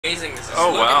Amazing this is.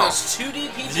 Oh, Look wow. at those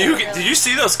 2D people. Did you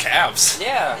see those calves?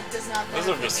 Yeah. It does not Those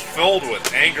are just filled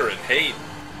with anger and hate.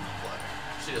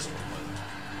 She doesn't want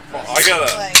to Well,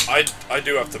 I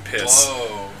do have to piss.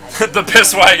 Whoa. The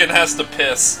piss wagon has to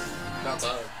piss. Not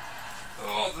time.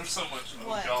 Oh, there's so much. Oh,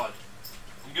 What? God.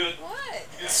 I'm good. What?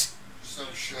 Yeah. So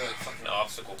shit. Fucking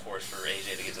obstacle course for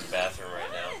AJ to get to the bathroom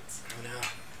right now. What?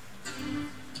 Oh, no.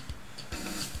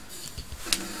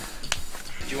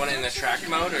 Do you want it in the track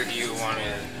mode, or do you want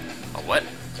it A what?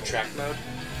 in track mode?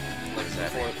 What is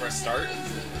that? Before we press start?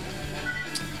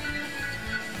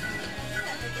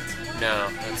 No,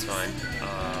 that's fine.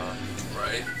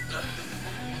 Right.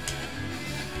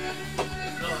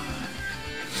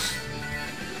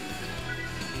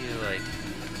 You like...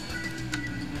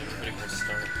 Ready for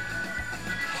start.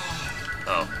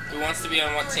 Oh. Who wants to be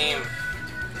on what team?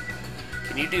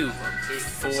 Can you do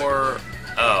 4...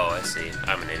 Oh, I see.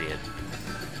 I'm an idiot.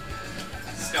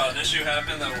 Scott, an issue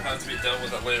happened that will have to be dealt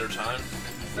with at a later time.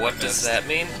 What does that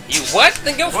mean? You what?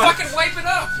 Then go What? fucking wipe it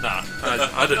up! Nah,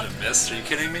 I didn't miss. Are you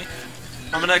kidding me?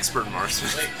 I'm an expert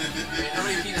marksman. How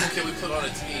many people can we put on a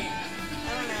team?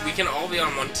 I don't know. We can all be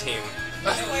on one team.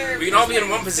 Where- We can all be in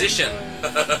one position.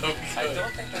 I don't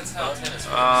think that's how tennis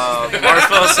works.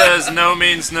 Marshmallow says no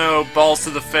means no. Balls to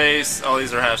the face. All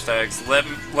these are hashtags.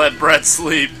 Let Brett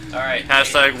sleep. Alright.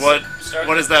 Hashtag what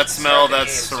is that smell that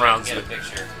surrounds it?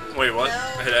 it? Wait, what? No.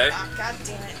 I hit A? Oh, God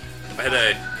damn it. I hit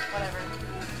A. Whatever.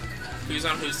 Who's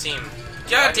on whose team?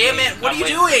 God damn it! What are you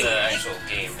doing? The actual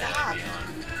game that I'd be on.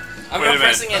 I'm Wait a not minute.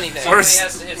 pressing anything. Where's-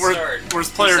 Somebody has to hit start. Where's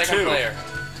player Second 2? player.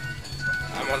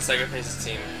 I'm on second place's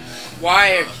team.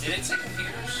 Why? Did it say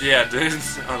computers? Yeah, dude.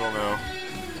 I don't know.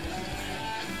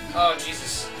 Oh,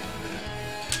 Jesus.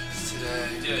 Today.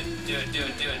 Do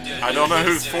it. I don't know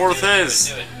who fourth is.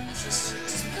 Do it. Just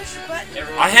push your button.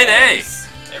 Everyone I hit A.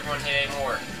 Everyone hit A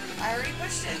more. I already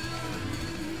pushed it.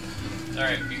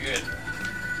 Alright, be good.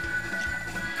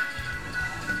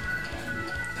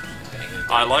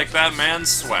 I like that man's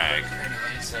swag.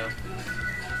 Anyway, so...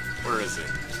 Where is it?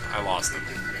 I lost him.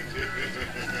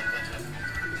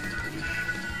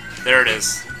 There it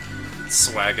is.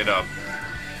 Swag it up.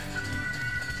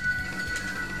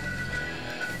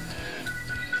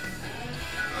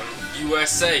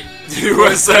 USA.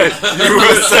 USA!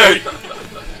 USA!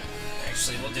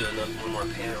 Actually, we'll do one more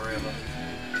panorama.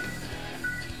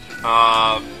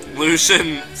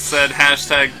 Lucian said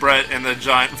hashtag Brett and the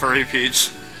giant furry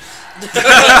peach.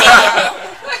 I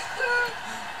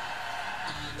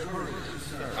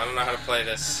don't know how to play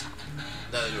this.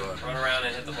 Neither do I. Run around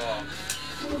and hit the ball.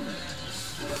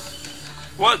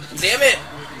 What? Damn it!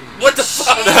 What the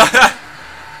fuck?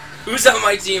 Who's on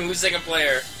my team? Who's second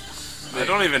player? I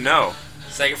don't even know.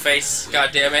 Second face.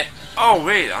 God damn it. Oh,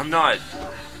 wait, I'm not.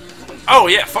 Oh,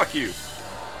 yeah, fuck you.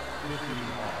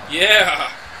 Yeah.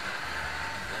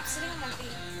 I'm sitting on my feet.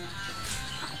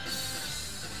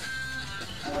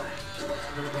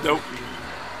 Nope.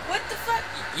 What the fuck?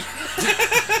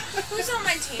 Who's on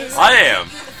my team? I am.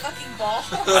 You the fucking ball.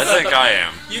 I think I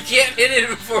am. You can't hit it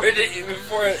before it.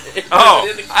 Oh,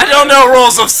 I don't know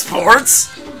rules of sports.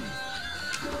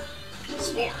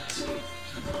 Sports.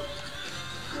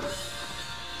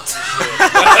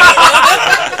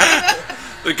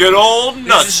 The good old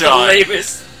nut This is the shot.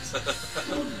 lamest.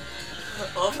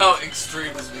 I love how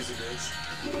extreme this music is.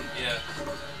 Yeah.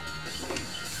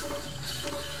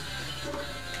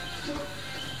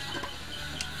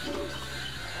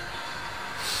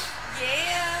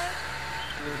 Yeah.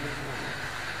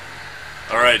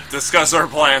 Alright, discuss our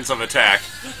plans of attack.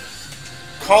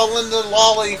 Call in the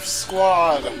Lolly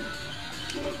Squad.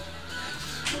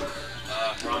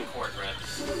 Wrong court, Brett.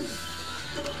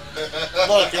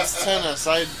 Look, it's tennis.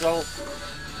 I don't.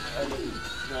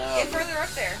 Get further up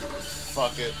there.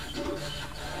 Fuck it.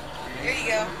 There you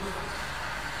go.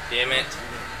 Damn it.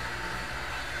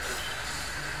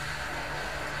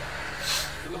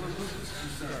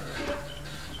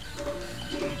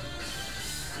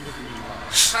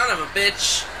 Son of a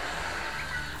bitch.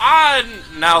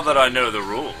 Now that I know the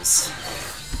rules.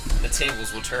 The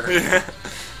tables will turn.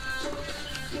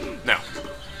 No.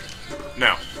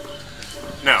 No.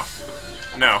 No.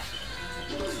 No.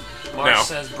 Marsh No.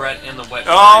 says Brett and the wet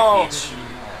Oh! peach.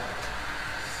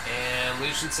 And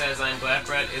Lucian says, I'm glad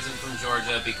Brett isn't from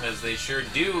Georgia because they sure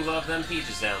do love them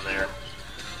peaches down there.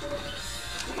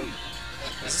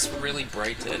 Is this really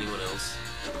bright to anyone else?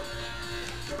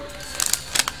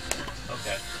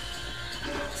 Okay.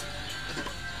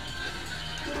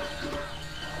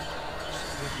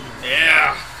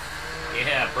 Yeah.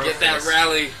 Yeah, bro. Get that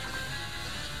rally.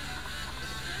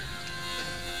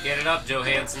 Get it up,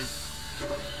 Johansson.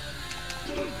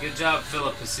 Good job,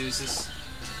 Philip Pasusis.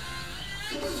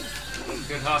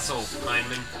 Good hustle,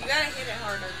 lineman. You gotta hit it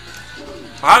harder.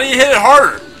 How do you hit it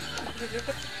harder? Figure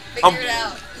it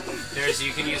out.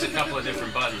 You can use a couple of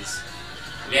different buttons.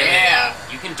 Yeah.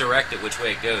 You can direct it which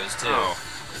way it goes too. Oh.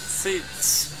 See,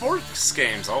 sports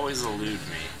games always elude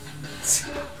me.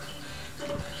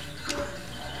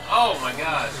 Oh my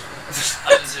gosh.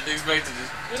 I just didn't expect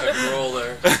it to roll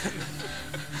there.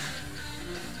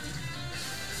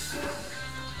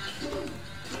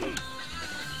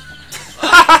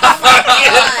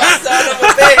 Son of a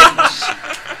bitch!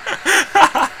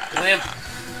 Limp.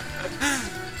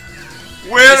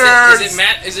 Winners!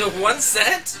 Is it one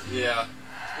set? Yeah.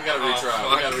 We gotta retry.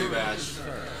 fuck. We gotta rematch.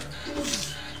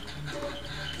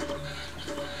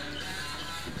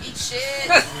 Eat shit.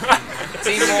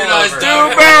 Team Look at roll us over. do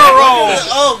barrel roll!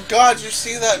 Oh god, you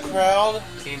see that crowd?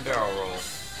 Team barrel roll.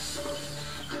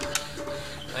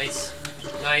 Nice.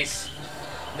 Nice.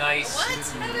 Nice. What?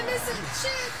 How did I miss it?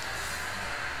 Shit.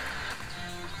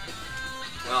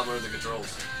 Well, move the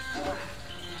controls.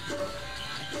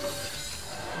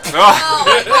 Oh. Oh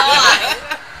my god.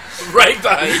 Right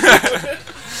by you.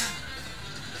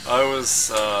 I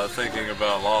was thinking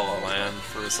about La La Land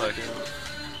for a second.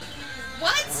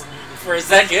 What? For a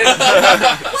second.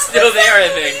 Still there, I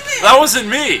think. That wasn't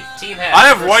me! Team hats I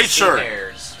have versus white team shirt.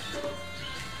 hairs.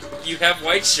 You have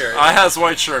white shirt. I has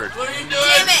white shirt. What are you doing?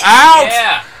 Damn it. Out!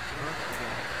 Yeah.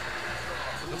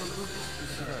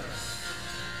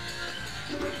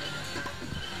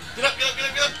 Get up, get up, get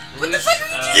up, get up! What the fuck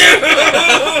are you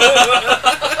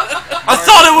I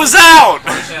thought it was out!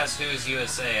 March asked who is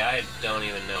USA. I don't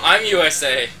even know. I'm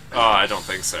USA. Oh, I don't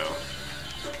think so.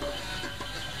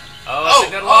 Oh, that's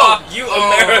a good law. You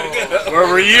America. Where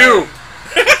were you?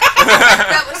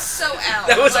 That was so out.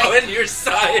 That was Like, on your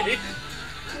side.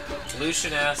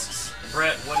 Lucian asks,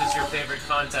 Brett, what is your favorite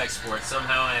contact sport?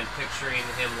 Somehow I am picturing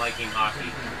him liking hockey.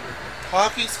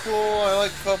 Hockey's cool, I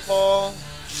like football,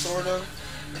 sort of.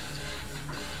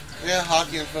 Yeah,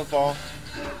 hockey and football.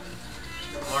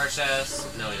 Marsh asks,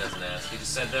 no, he doesn't ask. He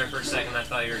just said there for a second. I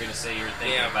thought you were going to say you were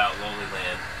thinking about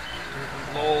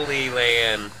Lowly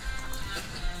Land.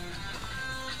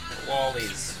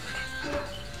 Lollies.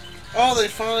 Oh, they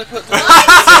finally put the...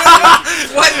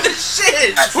 What the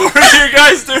shit? What are you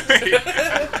guys doing?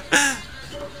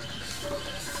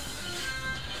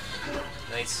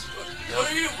 Nice.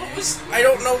 I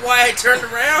don't know why I turned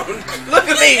around. Look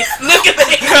at me! Look at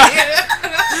me!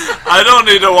 I don't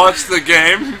need to watch the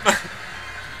game.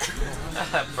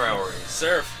 Priorities.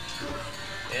 Surf.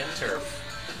 And turf.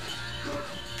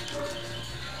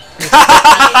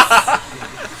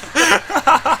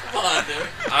 Come on, dude.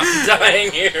 I'm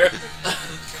dying here.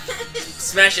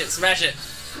 Smash it, smash it.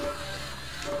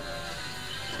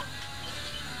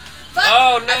 fuck.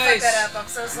 Oh, I fucked nice. that up. I'm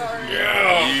so sorry.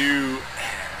 You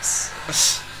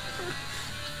ass.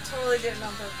 Totally did it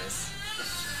on purpose.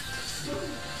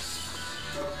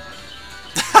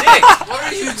 Dick! What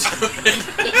are you doing?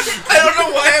 I don't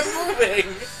know why I'm moving.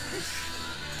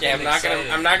 Yeah, I'm excited.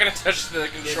 I'm not gonna touch the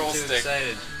Getting control too stick.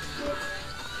 excited.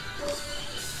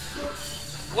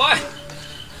 Why?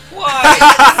 Why?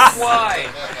 Why?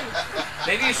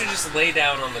 Maybe you should just lay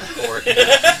down on the court.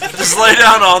 Just lay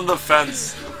down on the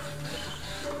fence.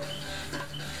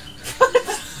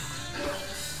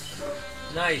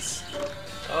 Nice.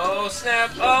 Oh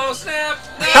snap! Oh snap!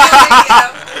 No! There you go.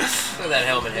 Look at that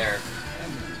helmet hair.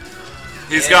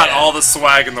 He's Yeah. got all the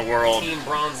swag in the world. Team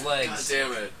bronze God legs.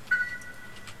 damn it.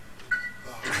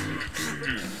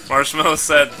 Marshmallow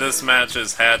said this match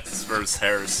is hats versus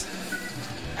hairs.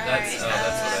 That's Alright,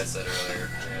 that's what I said earlier.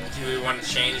 Do we want to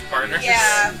change partners?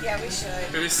 Yeah, we should.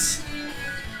 Who's...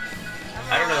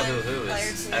 I don't know on who player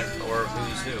is, two. or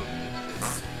who's who.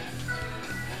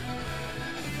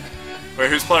 Wait,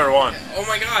 who's player one? Oh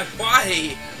my god,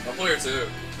 why? I'm player 2.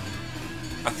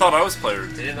 I thought I was player.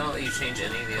 Did it not let you change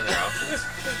any of the other options?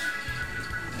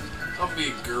 I'll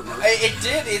be Gerber. It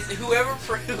did. Whoever...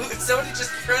 Somebody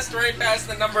just pressed right past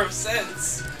the number of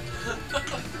cents.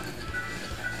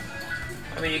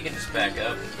 I mean, you can just back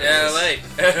up. LA.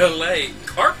 LA.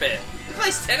 Carpet. Who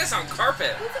plays tennis on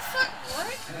carpet? Who the fuck?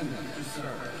 What?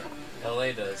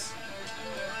 LA does.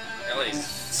 LA's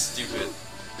stupid.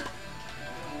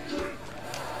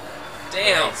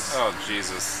 Damn. Nice. Oh,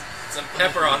 Jesus. Some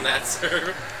pepper on that,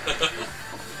 sir.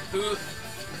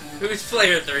 Who's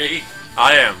player 3?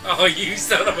 I am. Oh, you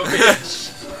son of a bitch.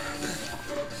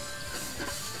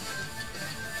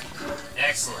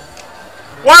 Excellent.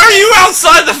 Why are you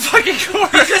outside the fucking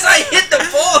court? Because I hit the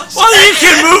ball. Well, you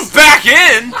can move back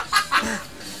in.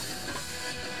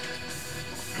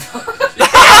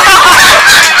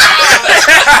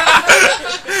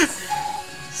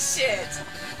 Shit.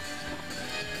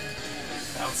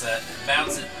 bounce it.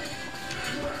 Bounce it.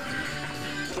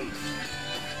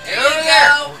 There you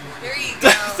go. There you go.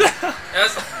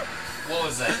 What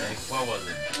was that thing? What was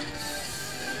it?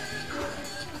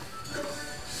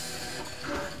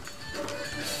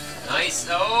 Nice.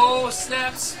 Oh,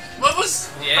 snaps. What was?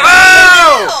 Yeah.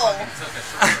 Oh! Took a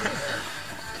short.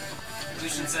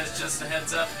 Lucian says, just a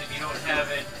heads up, if you don't have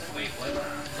it... Wait, what?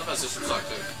 Some of my systems suck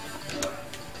too.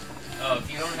 Oh, if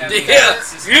you don't have it,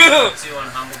 System 2 on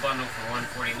Humble Bundle for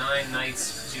 $149,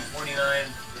 Knights $249,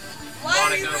 Why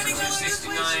are you Monaco for running all over the place,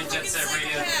 $269, you Jet fucking Set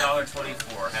Radio psychopath?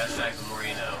 $1.24. Hashtag the more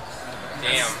you know.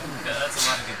 Damn. That's a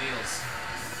lot of good deals.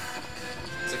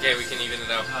 It's okay, we can even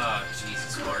it out. Oh,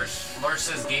 Jesus, Marsh. Marsh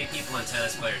says gay people and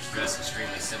tennis players dress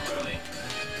extremely similarly.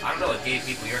 I don't know what gay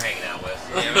people you're hanging out with.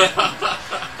 Damn it.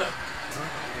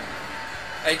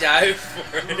 I died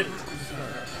for it.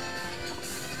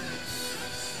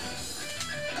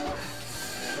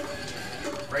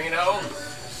 Bring it home.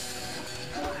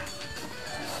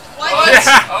 Why What? did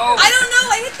you- Oh. I don't know.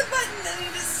 I hit the button and he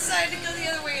just decided to go the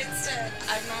other way instead.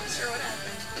 I'm not sure what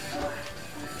happened.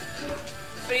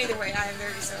 But either way, I am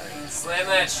very sorry. Slam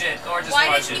that shit, or just Why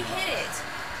watch didn't it. you hit it?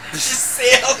 Just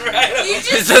sailed right over. You It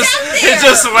just just, sat there. it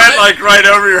just went like right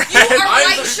over your You head. are I'm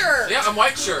white the- shirt. Yeah, I'm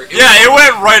white shirt. Yeah, it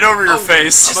went right over your I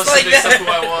face. must like have mixed up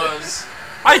that. who I was.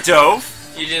 I dove.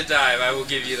 You did dive, I will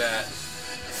give you that.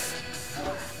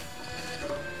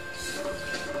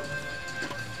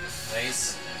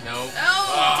 Nice. No.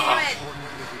 Oh, damn it.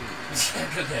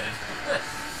 Go get it.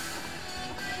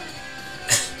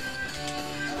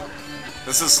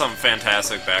 This is some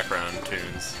fantastic background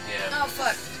tunes. Yeah. Oh,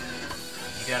 fuck.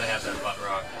 You gotta have that butt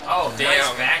rock. Oh, Damn.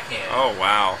 nice backhand. Oh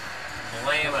wow.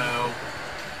 Blammo.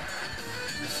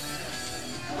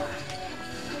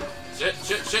 Shit,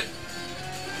 shit, shit.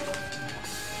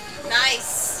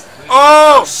 Nice.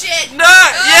 Oh! Shit. No!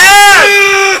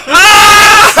 Yeah!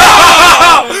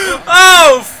 Oh!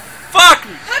 Oh! Fuck!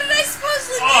 How did I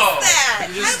supposedly Oh, miss that?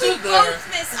 you just How did we stood there. both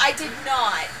miss? I did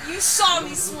not. You saw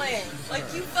me swing. Like,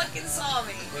 you fucking saw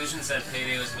me. Lucian said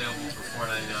Payday was available for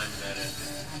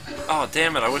 $4.99 Oh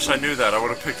damn it! I wish I knew that. I would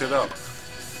have picked it up.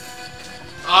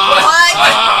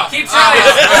 Ah! Keep trying.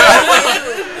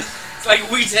 It's like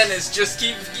Wii Tennis, just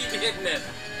keep hitting it.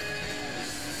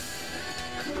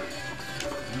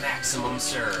 Maximum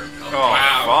serve. Oh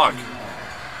Wow. fuck!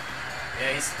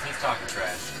 Yeah, he's talking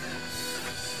trash.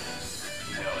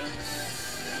 You know it.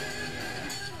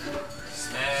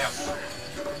 Snap.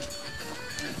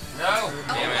 No.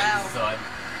 Damn it. wow. Thud.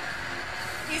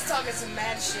 He's talking some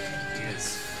mad shit. He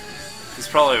is. It's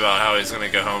probably about how he's gonna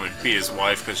go home and beat his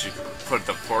wife because she put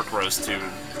the pork roast too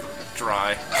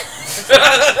dry.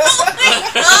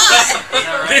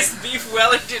 God! This beef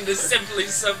Wellington is simply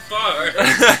subpar.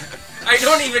 I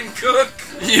don't even cook.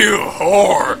 You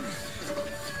whore!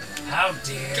 How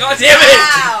dare God damn it!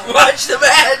 Wow. Watch the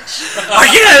match. I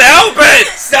can't help it!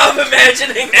 Stop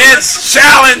imagining. It's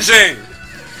challenging!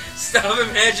 Stop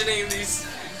imagining these.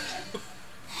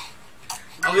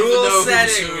 I don't even Rule know who's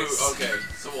settings. who. Okay,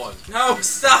 someone. No,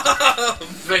 stop.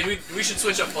 Wait, we should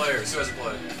switch up players. Who hasn't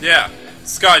played? Yeah.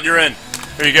 Scott, you're in.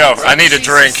 Here you go. I need a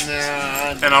drink.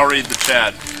 Nah, And I'll read the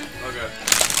chat. Okay.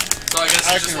 So I guess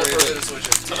I it's just can one read person it. to switch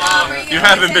it. You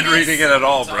haven't been reading it at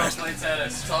all, Brett. Thomas played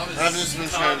tennis. Thomas. I've just been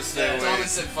trying to stay away.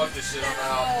 Thomas said, "Fuck this shit, I'm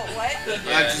out." Oh, what?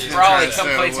 I've just been Probably trying to come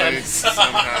stay play away tennis.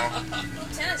 somehow.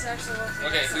 Tennis actually looks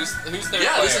like Okay, this. who's third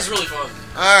Yeah, player? this is really fun.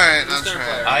 Alright, Who's I'll third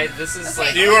try. player? This is Okay,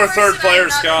 like You the are person third player, I'm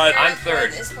not Scott. prepared I'm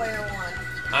third. for is player one.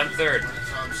 I'm third.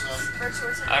 Virtua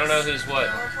tennis. I don't know who's what.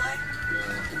 Wanna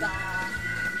play? Nah.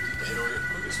 Hey, don't get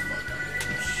quick as fuck out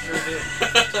here. Sure did.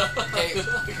 Hey, I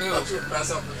thought you would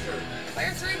pass out for sure.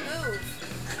 Player three move.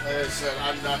 Like I said,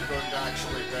 I'm not going to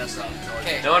actually pass out until I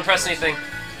Okay. No one press anything.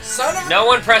 Son of a No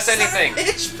one press anything.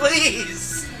 bitch,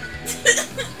 please.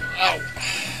 Ow.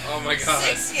 Oh my god.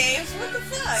 6 games? What the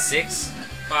fuck? 6?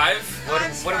 5?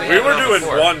 What do we We have were on doing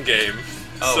before? one game.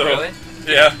 Oh, so, really?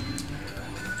 Yeah.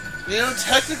 You know,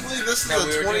 technically this is No,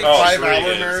 we a were doing 25-hour 3 games,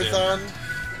 yeah. marathon.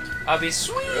 I'll be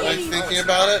sweet. Like, thinking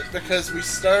about it, because we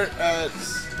start at...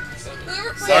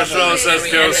 Whoever Sergeant player says three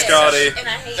is go, a bitch, Scotty. And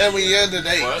I hate And you. we end at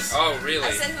 8. What? Oh, really?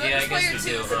 I said Yeah, I whoever's guess player we 2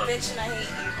 do, is a huh? bitch and I hate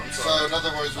you. So, in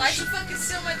other words, we Why'd you should fucking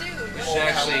steal my dude? We What should the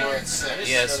actually- hell? at 6.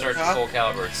 Yeah, start Huh? full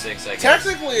caliber at 6, I guess.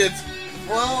 Technically, it's...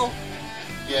 Well,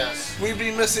 Yes. we'd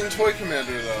be missing Toy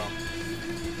Commander, though.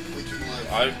 We can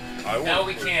live. I No, won't.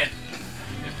 we can't.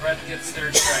 If Brett gets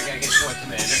third strike, I get Toy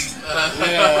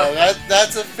Commander. Yeah,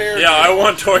 that's a fair... Yeah, I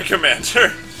want Toy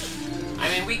Commander. I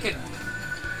mean, we could...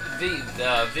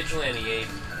 The Vigilante 8,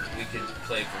 we could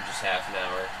play for just half an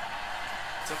hour.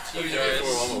 It's up to You you can guys.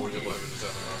 play for we can play for just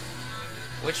half an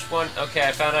hour. Which one? Okay,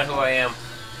 I found out who I am.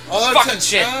 Although Fucking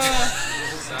shit.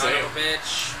 Son of a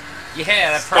bitch. Yeah,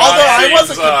 that Although I Seems,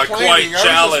 wasn't quite complaining,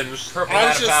 challenged. purple I hat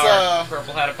was of just, power.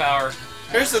 Purple hat of power.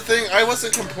 here's the thing, I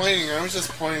wasn't complaining, I was just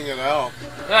pointing it out.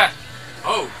 Ah,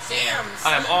 Oh, Damn.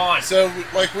 I'm on. So,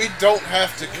 like, we don't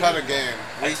have to cut a game.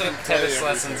 We I took can play tennis everything.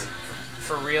 lessons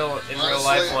for real in real Honestly-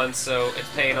 life once, so it's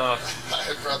paying off.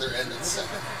 I'd rather end it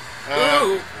second.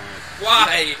 Ooh.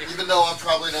 Why? Even though I'm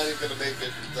probably not even going to make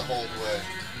it the whole way.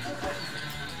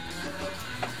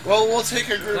 Well, we'll take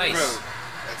a group Nice. vote.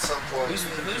 At some point.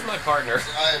 Who's my partner?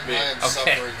 I am Okay.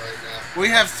 suffering right now. We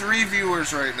have 3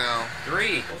 viewers right now.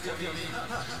 3.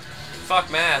 Fuck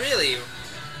math. Really?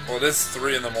 Well, it is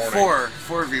 3 in the morning.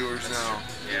 4 viewers now.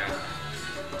 Yeah.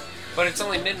 But it's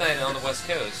only midnight on the West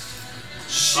Coast.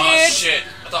 Shit! Oh, shit.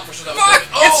 I thought for sure that was Fuck!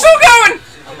 it. It's still going!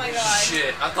 Oh my god.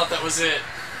 Shit. I thought that was it.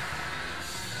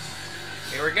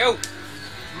 Here we go.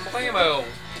 Blammo.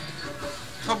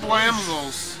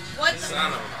 Kablamzles. What the?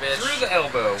 Son of a bitch. Through the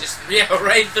elbow. Just, yeah,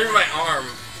 right through my arm.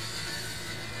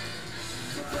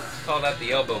 Call that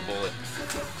the elbow bullet.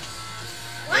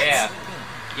 What? Yeah.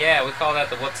 Yeah, we call that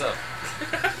the what's up.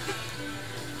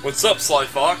 What's up, Sly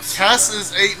Fox? Cass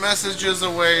is 8 messages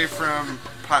away from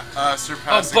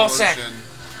surpassing ballsack. Lucian.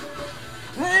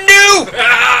 No!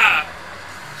 Ah!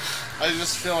 I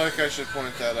just feel like I should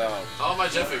point that out. How am I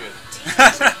jeffing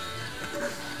it?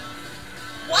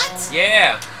 What?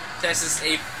 Yeah. Tess is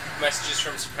 8 messages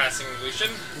from surpassing Lucian.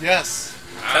 Yes.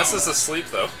 Wow. Tess is asleep,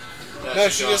 though. Yeah, No,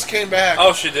 she's she gone. just came back.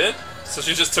 Oh, she did? So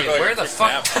she just took Wait, like where a the quick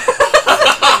fuck? nap.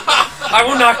 I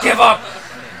will not give up.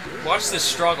 Watch this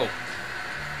struggle.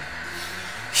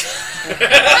 How is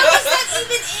that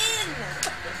even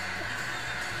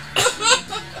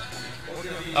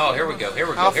in? Oh, here we go. Here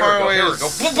we go. How here far we go. away Here we is- go.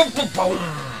 Boom, boom, boom, boom.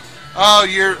 Oh,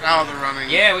 you're out of the running.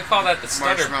 Yeah, we call that the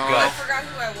stutter Marshmallow. I gut. forgot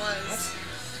who I was.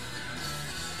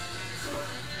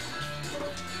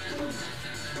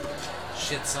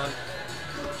 Shit, son.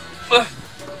 Ugh,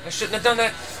 I shouldn't have done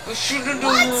that. I shouldn't have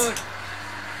done What? that.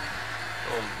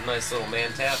 Oh, nice little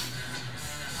man tap.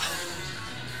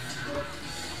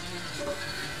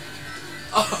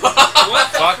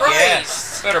 What the Fuck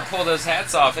Christ? yeah. Better pull those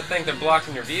hats off. I think they're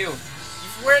blocking your view.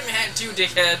 You're wearing a hat too,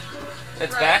 dickhead.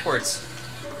 It's Right. backwards.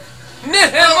 No!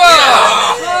 yeah.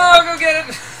 Oh, go get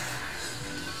it!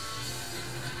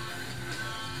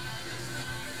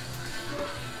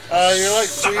 You're like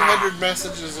 300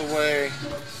 messages away,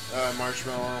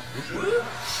 Marshmallow.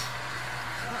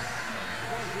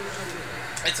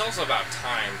 It's also about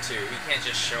time, too. He can't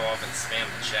just show up and spam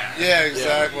the chat. Yeah,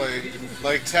 exactly.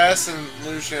 Like, Tess and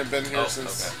Lucian have been here Oh,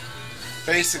 since okay.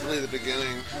 basically the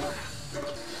beginning.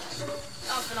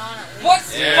 Off and on at least.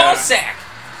 What? Yeah. Ball sack!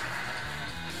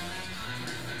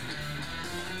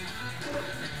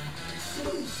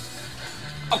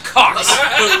 Oh, cocks!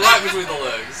 Right between the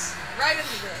legs. Right in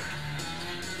the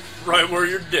dick. Right where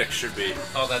your dick should be.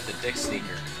 Oh, that's the dick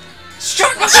sneaker.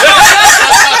 Shut up!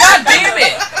 God damn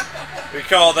it! We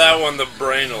call that one the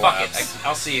brain Fuck lapse. it.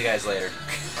 I'll see you guys later.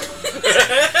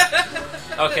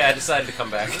 Okay, I decided to come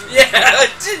back. Yeah,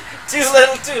 too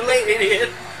little, too late, idiot.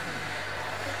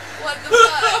 What the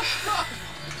fuck?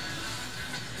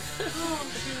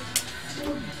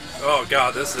 Oh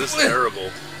god, this is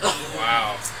terrible.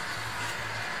 Wow.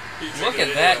 Look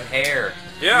at that hair.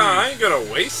 Yeah, I ain't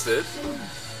gonna waste it.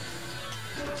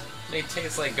 May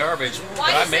taste like garbage, but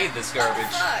Why I is made it- this what the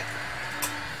garbage. fuck?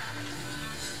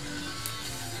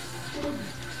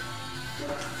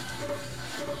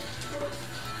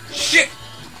 Shit!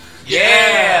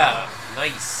 Yeah!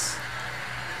 Nice.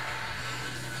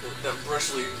 That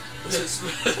brushly.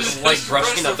 Light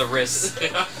brushing of the wrist.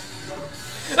 Yeah.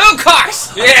 Oh,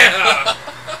 cocks! Yeah!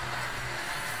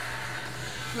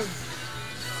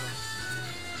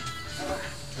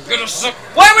 I'm gonna suck.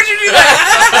 Why would you do that?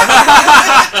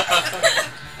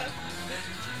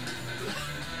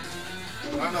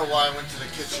 I don't know why I went to the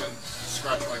kitchen to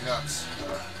scratch my nuts.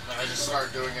 And I just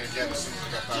started doing it again as soon as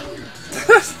I got back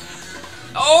here.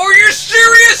 Oh, you're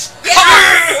serious?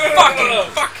 Yes!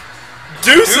 Fucking fuck.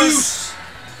 Deuces!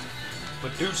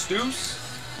 But deuce.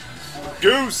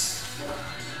 Goose!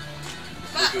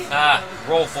 Ah,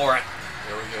 roll for it.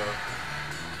 There we go.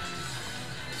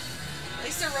 At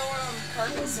least they're rolling on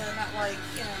purpose, so they're not like,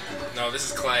 you know. No,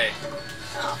 this is Clay.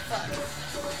 Oh, fuck.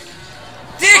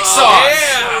 Dick Oh, sauce!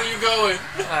 yeah! Where are you going?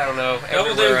 I don't know. Double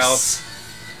Everywhere deuce. else.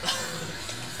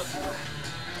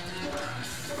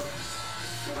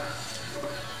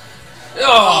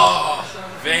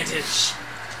 Oh! Vantage.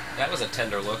 That was a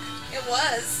tender look. It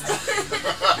was.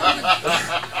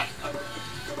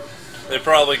 They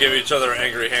probably give each other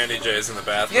angry handy jays in the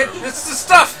Yeah, bathroom. it's the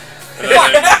stuff! And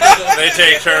then they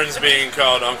take turns being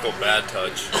called Uncle Bad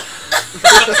Touch.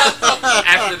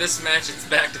 After this match, it's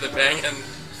back to the banging.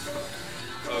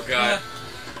 Oh god.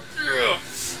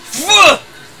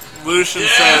 Lucian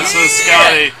says, so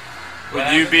Scotty,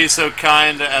 would you be so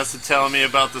kind as to tell me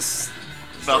about the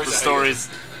stories?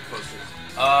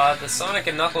 The Sonic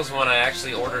and Knuckles one I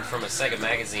actually ordered from a Sega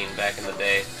magazine back in the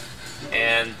day.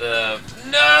 And the...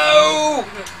 No!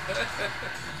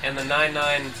 And the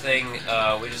 9-9 thing,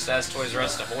 we just asked Toys R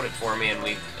Us to hold it for me, and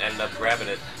we ended up grabbing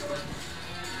it.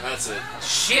 That's it.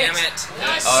 Shit! Damn it. Oh,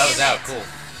 that was out. Cool.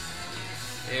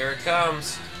 Here it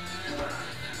comes.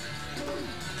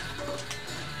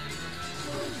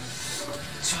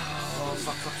 Oh,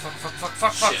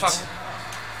 fuck.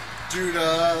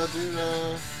 Doo-da.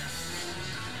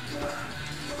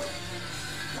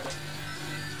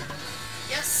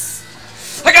 Yes.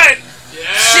 I got it!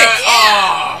 Yeah! Shit!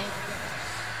 Oh!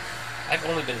 I've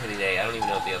only been hitting A. I don't even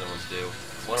know what the other ones do.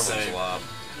 One of them's Same. lob.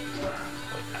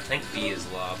 I think B is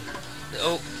lob.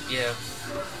 Oh, yeah.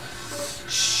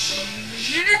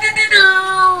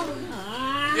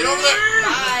 Get over there!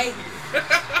 Bye.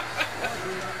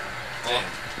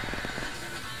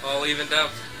 All evened up.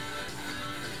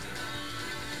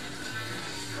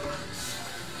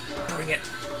 Bring it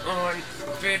on,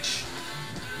 bitch.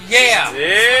 Yeah!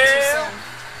 Yeah!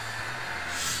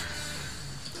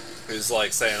 He's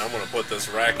like saying, I'm gonna put this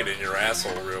racket in your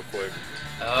asshole real quick.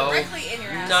 Oh, Directly in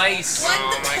your ass. nice.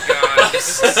 Oh my god.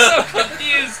 So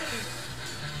confused.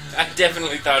 I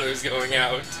definitely thought it was going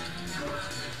out.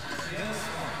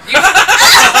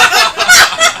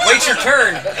 Wait your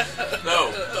turn.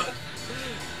 No.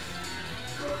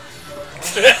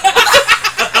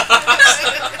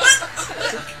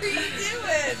 What are you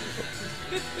doing?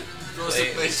 Throw some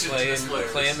patience in this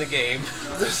players. Playing the game.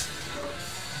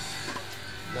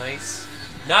 Nice.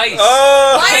 Nice.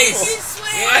 Oh! Why did Nice. you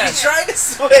swing? Yeah. I tried to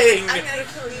swing! I'm gonna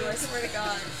kill you, I swear to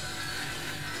God.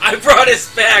 I brought us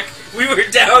back! We were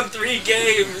down 3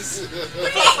 games! You're gonna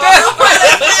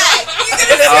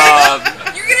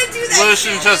do that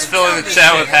Lucian shit. just filling the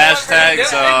chat with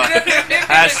hashtags.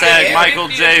 Hashtag Michael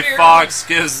J. Fox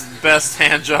gives best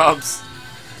hand jobs.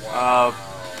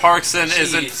 Parkson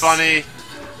isn't Jeez. funny.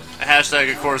 Hashtag,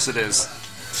 of course it is.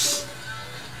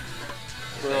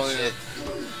 Brilliant.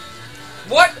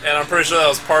 What? And I'm pretty sure that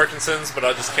was Parkinson's, but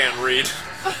I just can't read.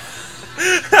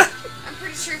 I'm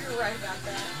pretty sure you're right about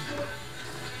that.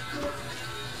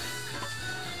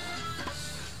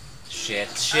 Shit,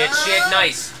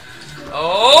 nice.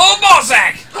 Oh,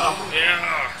 ballsack!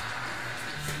 Yeah!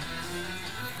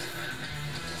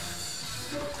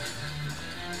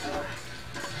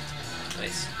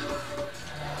 Nice.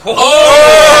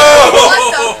 Oh!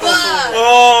 What the fuck?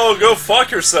 Oh, go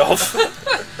fuck yourself.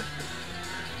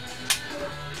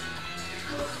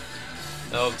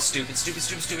 Oh, stupid.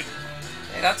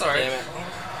 Hey, that's alright. Damn it.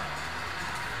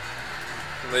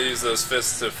 They use those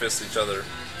fists to fist each other.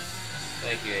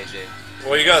 Thank you, AJ.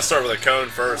 Well, you gotta start with a cone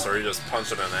first, or you just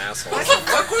punch it in the asshole. What the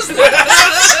fuck was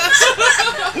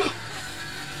that?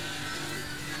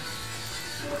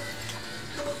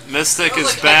 Mystic is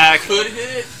Like, back. I could hit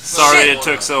it. Sorry Shit. it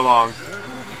took so long.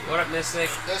 What up, Mystic?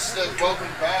 This is welcome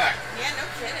back. Yeah, no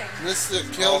kidding.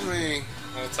 Mystic killed me.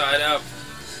 All tied up.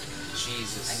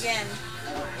 Jesus. Again.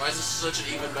 Why is this such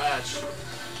an even match?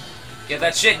 Get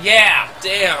that shit, yeah!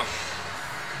 Damn.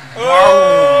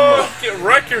 Oh!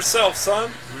 Wreck yourself,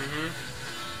 son.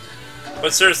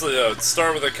 But seriously though,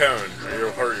 start with a cone, or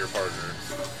you'll hurt your partner.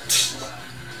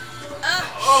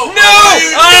 Oh! No!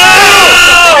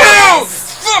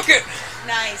 Fuck it!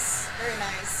 Nice. Very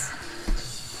nice.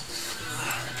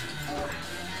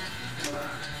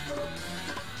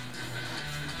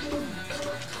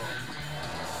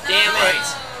 Damn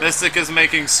it. Mystic is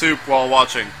making soup while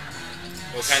watching.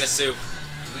 What kind of soup?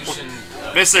 Lucian.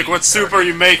 Mystic, what soup are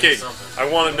you making? I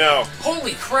want to know.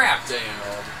 Holy crap! Damn.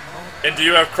 And do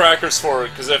you have crackers for it?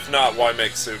 Because if not, why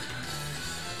make soup?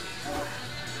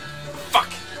 Fuck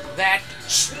that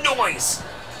noise!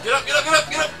 Get up!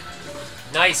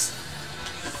 Nice.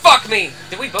 Fuck me!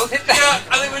 Did we both hit that? Yeah,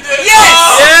 I think we did. Yes!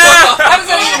 Yeah! How does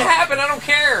that even happen? I don't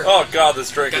care. Oh god, this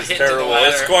drink Got is hit to the terrible. ladder.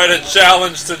 It's quite a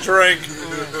challenge to drink.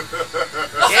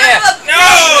 Yeah.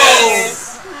 No!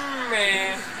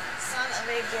 Man. Son of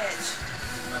a bitch.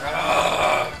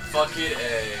 Fuck it, A.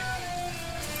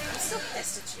 I'm still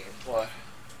pissed at you. Why?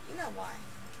 You know why.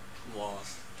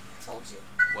 Lost. Told you.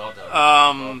 Well done.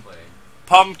 Um, Well played.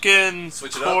 Pumpkin,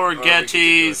 Switch it up, or we can courgette,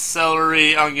 do it.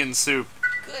 celery, onion soup.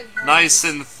 Good. Nice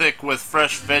heavens. and thick with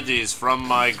fresh veggies from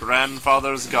my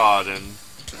grandfather's garden.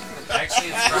 Actually,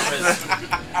 it's from his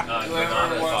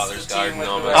grandfather's garden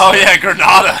almost. Oh yeah,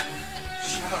 Granada.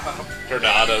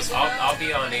 Granadas. I'll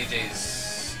be on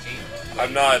AJ's team.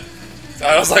 I'm not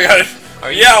I was like,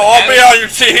 Are you, yeah, I'll be on your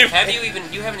team. Have you even?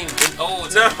 You haven't even been. Oh,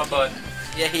 it's No. on my butt.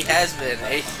 Yeah, he has been.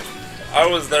 Eh? I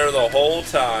was there the whole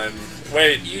time.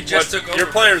 Wait, You just took over. You're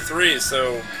player 3,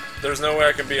 so there's no way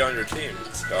I can be on your team,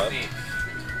 Scott.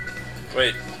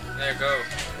 Wait. There, go.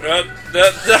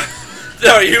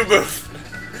 No, you move.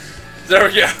 There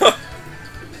we go.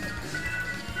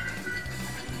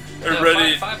 Are you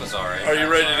ready? 5 was alright. Are you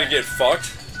ready to get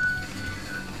fucked?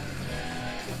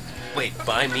 Wait,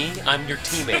 by me? I'm your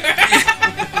teammate.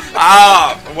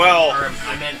 Well, Or,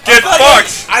 I meant. get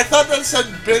fucked. I thought that said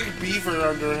Big Beaver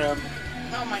under him.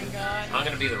 Oh my god. I'm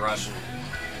gonna be the Russian.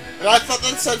 And I thought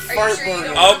that said you Fart sure you Burner.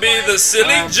 don't- I'll be the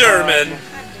silly German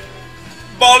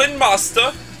ballin'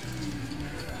 master.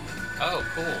 Oh,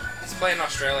 cool. Let's play in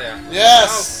Australia.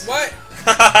 Yes. Oh, what?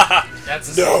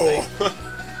 That's a No. something.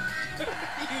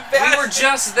 We were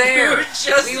just there. We were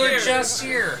just We were here. just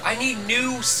here. I need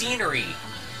new scenery.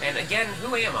 And again,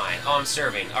 who am I? Oh, I'm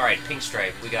serving. Alright, pink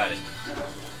stripe. We got it.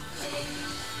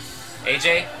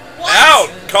 AJ?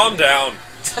 Out! Calm down.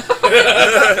 Time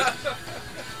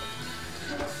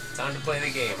to play the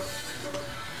game. Oh,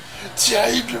 no,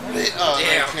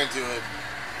 Damn. I can't do it.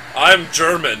 I'm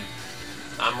German.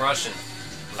 I'm Russian.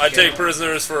 I take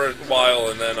prisoners for a while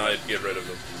and then I get rid of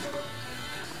them.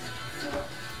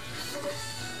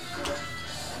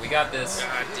 We got this.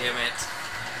 God damn it.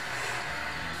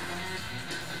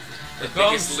 The Here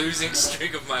comes- biggest losing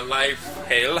streak of my life.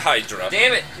 Hail Hydra.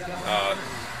 Damn it! Uh,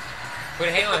 Quit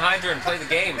hailing Hydra and play the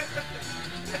game. if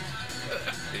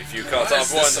you cut Why off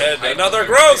is one this so head, hype another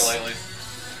over gross. lately?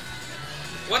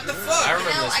 What the fuck? I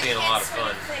remember No, this I being a can't lot of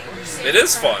start fun. a thing when you say It in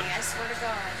is front of fun. me, I swear to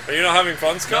God. Are you not having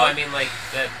fun, No, Scott? I mean like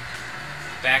that.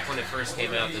 Back when it first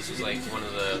came out, this was like one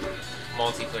of the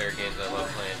multiplayer games I love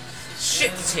playing.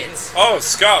 Shit tits! Oh,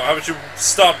 Scott, how about you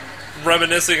stop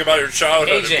reminiscing about your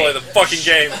childhood AJ. and play the fucking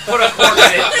game? Put a cork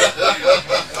in it.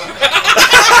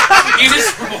 You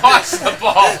just watch the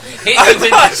ball hit you in the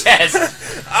chest.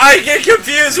 I get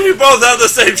confused. We both have the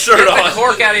same shirt Get the on.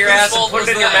 cork out of your Whose ass and fault put it was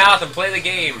in your that? mouth and play the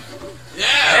game. Yeah.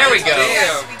 There we go.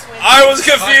 Damn. I was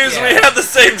confused. Fuck We yeah. had the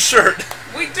same shirt.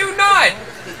 We do not.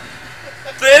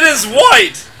 It is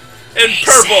white and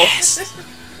purple.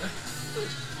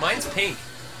 Mine's pink.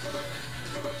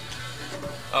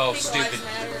 Oh, Big stupid lives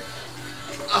matter.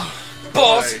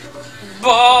 balls,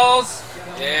 balls.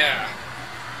 Yeah.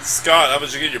 Scott, how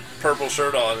about you get your purple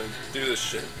shirt on and do this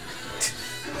shit?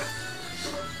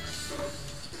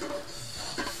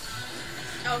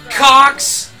 Oh god.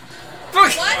 Cocks.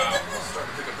 Fuck. What?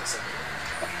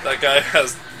 That guy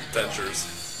has dentures.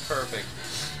 Perfect.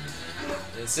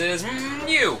 This is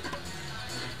you.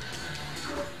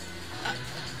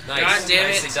 Nice. God damn it.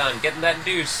 Nicely done. Getting that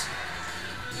deuce.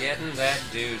 Getting that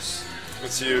deuce.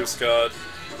 It's you, Scott.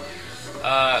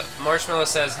 Marshmallow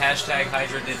says hashtag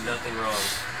Hydra did nothing wrong.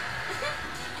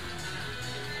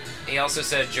 He also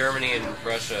said Germany and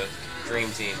Russia dream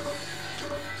team.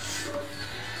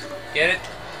 Get it?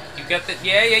 You got the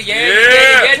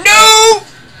yeah. No!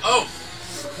 Oh.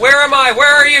 Where am I?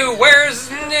 Where are you? Where's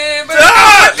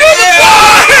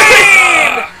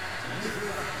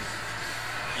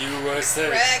USA.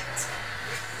 Correct.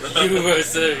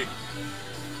 USA.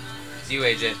 It's you,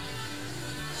 AJ.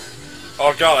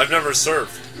 Oh god, I've never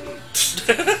served.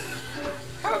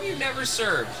 How have you never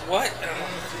served? What? You need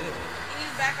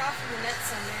to back off from the net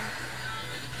some, man.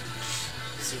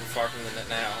 Super far from the net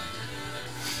now.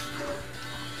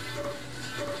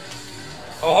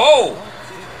 Oh ho!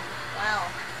 Wow.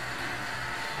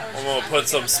 I'm gonna put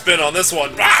some spin on this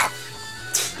one. Ah!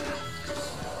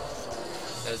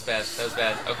 That was bad. That was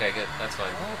bad. Okay, good. That's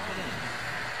fine.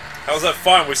 How's that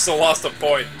fine? We still lost a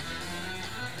point.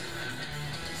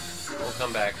 We'll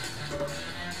come back.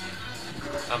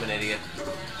 I'm an idiot.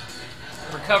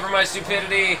 Recover my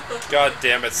stupidity. God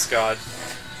damn it, Scott.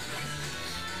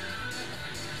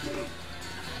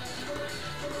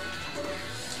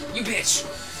 You bitch.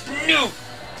 No.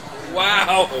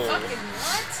 Wow. Fucking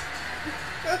what?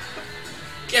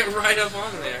 Get right up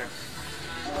on there.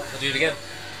 I'll do it again.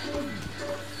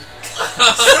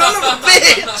 Son of a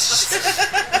bitch!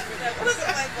 That wasn't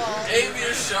my fault. Aim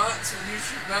your shots when you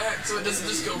shoot back so it doesn't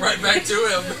just go right back to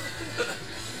him.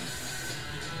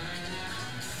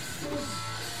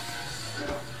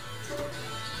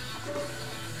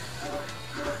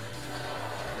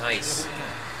 Nice.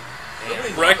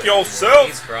 Damn. Wreck He's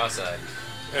yourself! cross-eyed.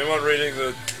 Anyone reading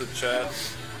the chat?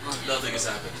 Nothing has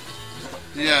happened.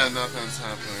 Yeah, nothing's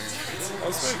happening. I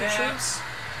was making sure. Snaps.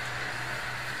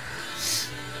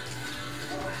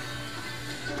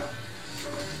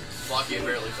 Flocky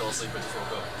apparently fell asleep and just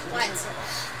woke up. What?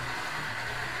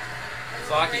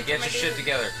 Flocky, get your shit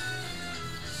together.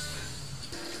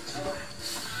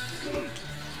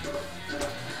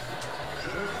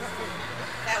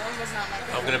 is not my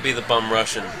favorite. I'm gonna be the bum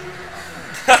Russian.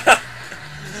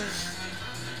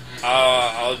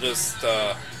 I'll just,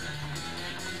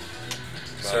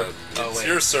 Serve. Oh, it's wait.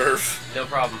 your serve. No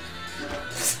problem.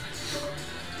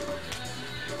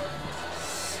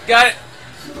 Got it!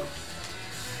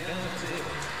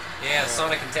 Yeah,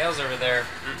 Sonic and Tails over there.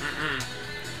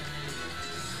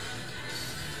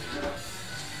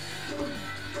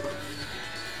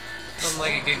 Nothing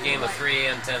like a good game of 3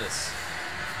 AM tennis.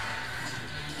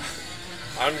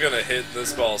 I'm gonna hit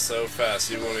this ball so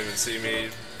fast you won't even see me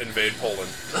invade Poland.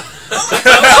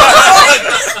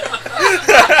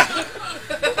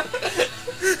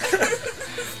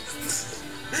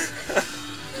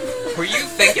 Were you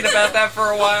thinking about that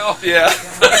for a while? Yeah.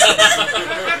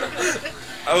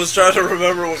 I was trying to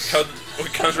remember what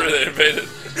country they invaded.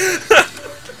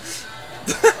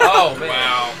 Oh, man.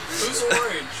 Wow. Who's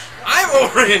orange? I'm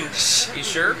orange! You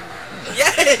sure?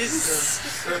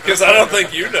 Yes! Because I don't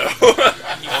think you know.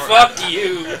 Fuck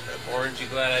you! Orange, you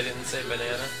glad I didn't say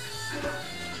banana?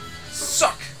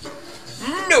 Suck!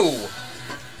 No!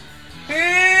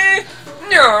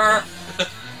 No!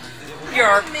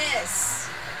 Yark. Miss.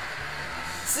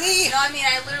 See? No, I mean,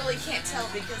 I literally can't tell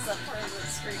because that part of the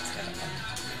screen's kind of...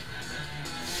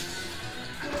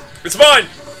 It's mine!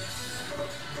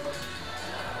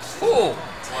 Ooh!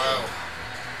 Wow.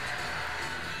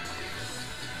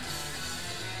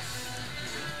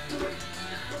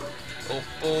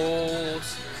 Oh,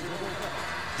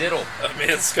 diddle. That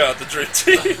man's got the dream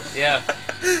team. Yeah.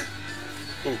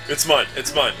 Ooh, it's mine,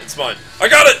 it's mine, it's mine. I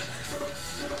got it!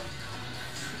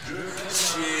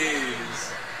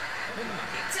 Jeez. You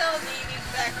tell me you need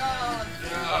to back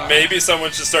on. Maybe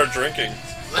someone should start drinking.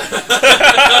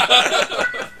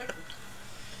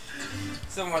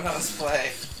 Someone else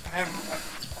play.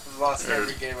 I've lost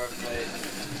every game I've played.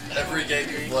 Every game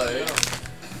you play.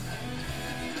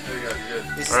 There you go, you're good.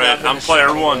 This has Alright, not been I'm a player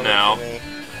shitty 1 moment now. for me.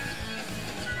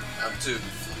 I'm 2.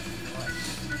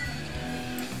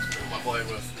 Who am I playing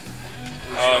with?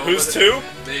 Who's 2?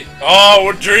 Me. Oh,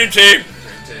 we're dream team!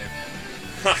 Dream team.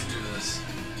 Let's do this.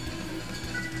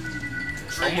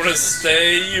 I'm gonna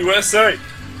stay USA.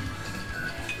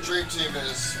 Dream Team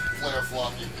is Flare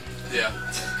Floppy. Yeah.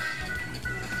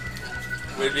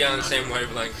 We'd be on the same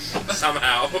wavelength.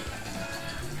 Somehow.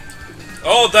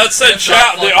 Oh, that said It's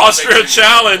not the like Austria making-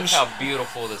 challenge! How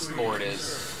beautiful this board is.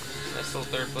 Nice little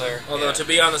third player. Although, Yeah. to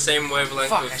be on the same wavelength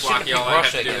Fuck, with I should've Flocky, picked all I have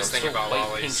Russia to do again. is think Still about white pink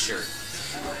lollies. shirt.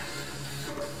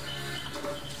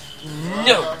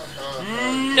 No!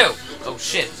 No! Oh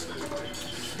shit.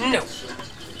 No!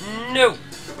 No!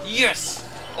 Yes!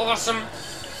 Awesome!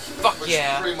 Fuck Which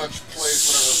yeah! pretty much plays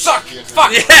Suck! whatever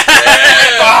Fuck!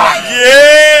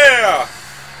 Yeah!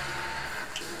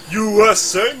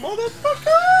 USA,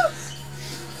 motherfuckers!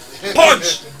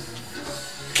 Punch!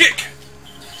 Kick!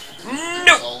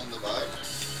 No! All in the vibe.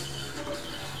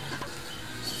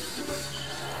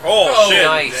 Oh, shit.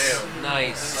 Nice. Damn.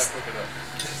 Nice. Let's look it up.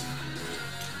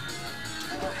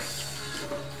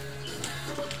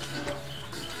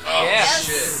 Oh, Yeah.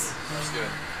 shit. That's good.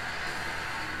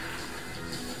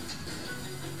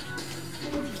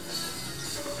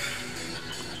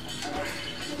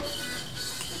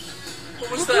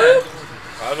 What was that?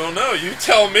 I don't know, you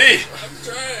tell me. I'm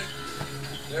trying.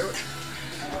 There we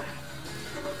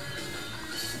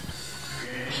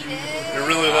Eat it. You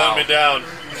really let me down.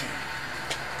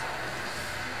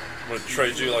 I'm gonna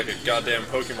trade you like a goddamn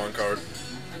Pokemon card.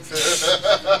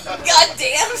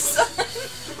 Goddamn, son.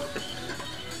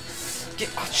 Get,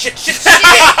 oh, shit, shit, shit!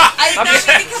 I I'm did just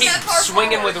not even become keep that far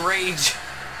swinging forward. with rage.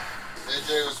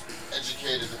 AJ was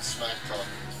educated in smack talk.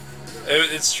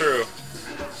 It's true.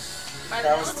 By the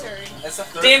That was- military. That's the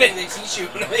third Damn it. thing they teach you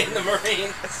in the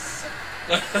Marines.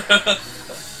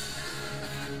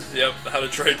 Yep, how to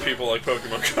trade people like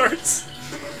Pokemon cards.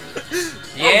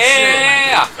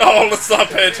 Yeah! Oh, let's not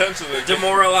pay attention to the game.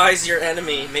 Demoralize your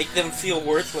enemy. Make them feel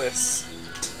worthless.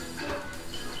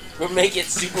 But make it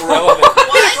super relevant.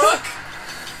 What?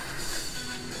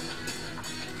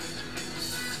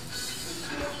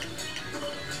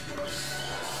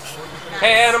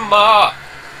 Panama!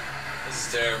 This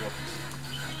is terrible.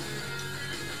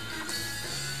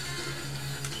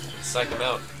 Psych him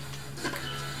out.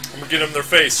 I'm gonna get him in their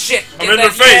face. Shit! I'm get in their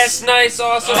that- face! Yes, nice,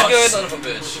 awesome, Oh, good. son of a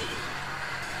bitch.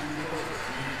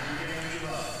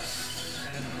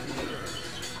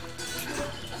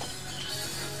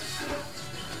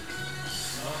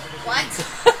 What?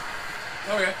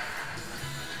 Okay.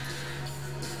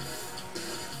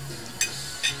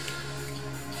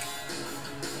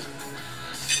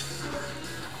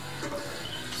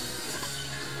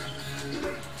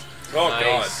 Oh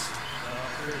Nice.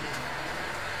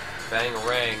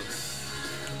 Bang-a-rang.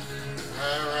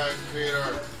 Alright,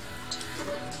 Peter.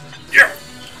 Yeah.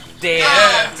 Damn.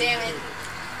 Oh, damn it.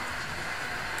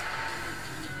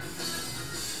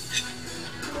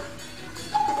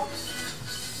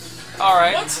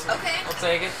 Alright. Okay. I'll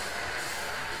take it.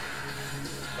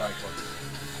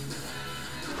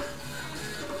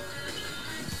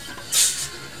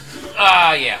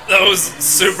 Ah, yeah. That was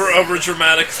super over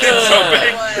dramatic.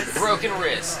 It was. Broken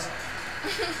wrist.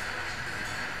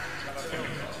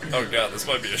 Oh god, this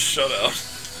might be a shutout.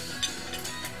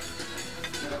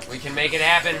 We can make it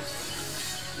happen.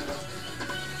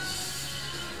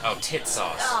 Oh, tit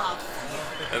sauce. Oh,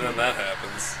 And then that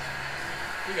happens.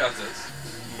 We got this.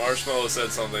 Marshmallow said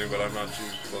something, but I'm not too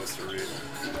close to read.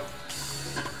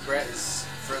 Brett is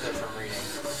further from reading.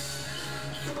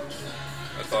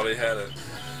 I thought he had it.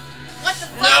 what the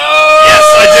fuck? No! Yes,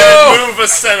 I didn't move a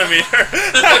centimeter.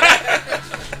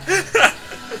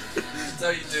 That's how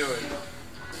you do it.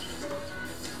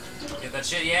 Get that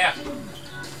shit, yeah.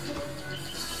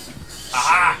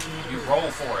 Aha! You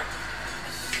roll for it.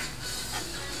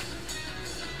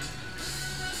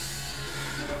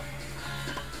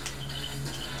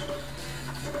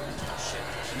 Shit.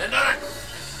 And then another.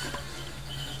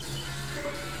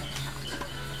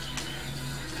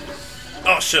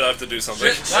 Oh shit, I have to do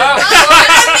something. Shit. No! How did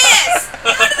I miss?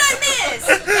 How did I miss?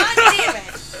 God damn it.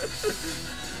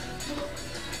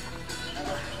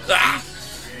 Ah!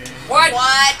 What?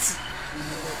 What?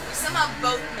 We somehow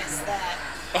both missed that.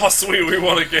 Oh sweet, we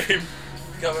won a game.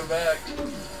 Coming back.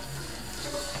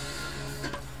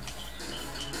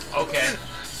 Okay.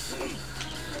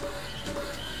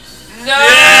 No!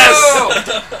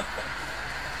 Yes!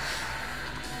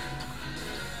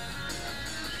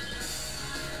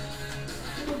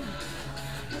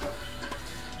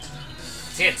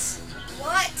 Tits.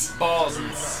 What? Balls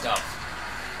and stuff.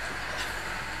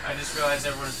 I just realized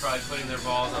everyone's probably putting their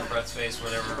balls on Brett's face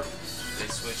whenever they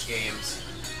switch games.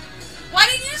 Why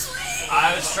did you swing?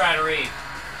 I was trying to read.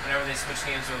 Whenever they switch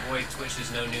games to avoid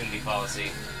Twitch's no nudity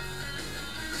policy.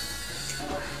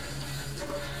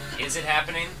 Is it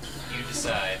happening? You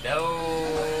decide.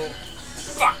 No.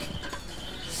 Fuck.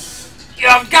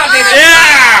 Oh, God damn it!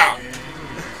 Yeah!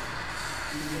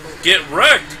 Get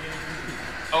wrecked.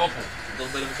 Oh. A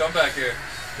little bit of a comeback here.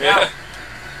 Yeah.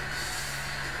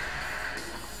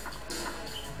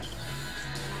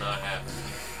 Not happening.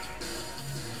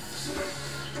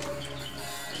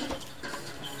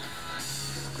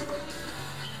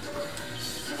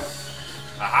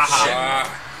 Ahaha.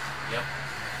 Yep.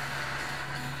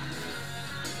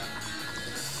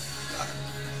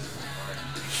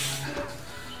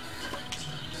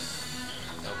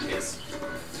 No piss.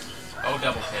 Oh,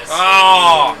 double piss.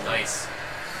 Oh! Nice.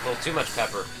 A little too much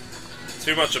pepper.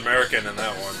 Too much American in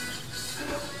that one.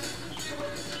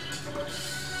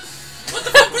 What the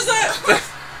fuck was that?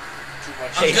 Too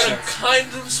much I'm gonna patience. kind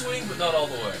of swing, but not all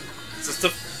the way. It's just a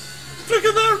flick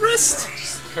of that wrist.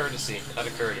 Courtesy. Out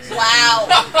of courtesy. Wow.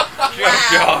 Oh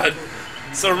god.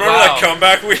 So remember Wow. that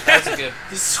comeback we had? That's a good.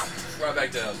 Right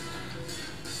back down.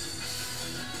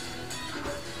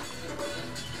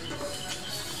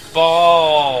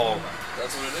 Ball.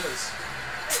 That's what it is.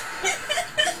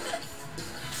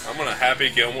 I'm gonna Happy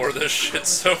Gilmore this shit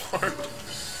so hard.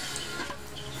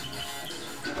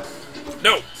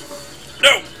 No!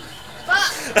 No!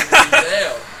 Fuck.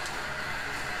 Damn.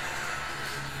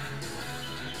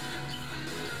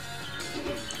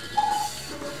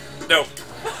 No.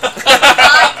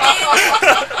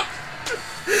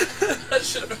 That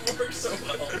should have worked so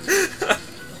well.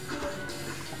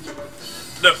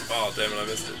 No. Oh, damn it, I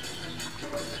missed it.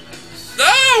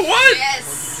 No! What?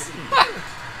 Yes.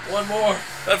 One more.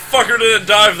 That fucker didn't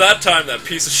dive that time, that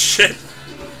piece of shit.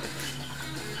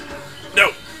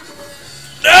 No!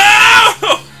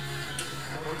 No!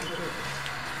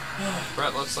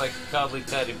 Brett looks like a cuddly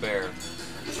teddy bear.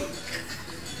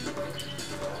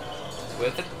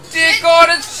 With a dick on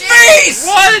his face!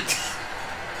 What?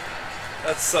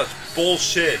 That's such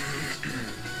bullshit.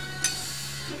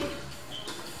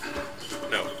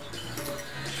 No.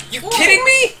 You kidding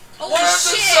me? Holy What the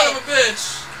son shit. of a bitch?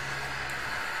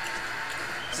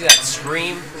 See that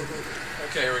scream?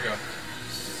 Okay, here we go.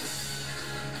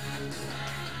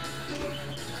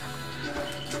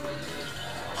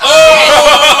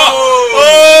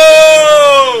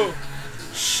 Oh!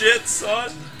 Shit,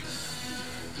 son.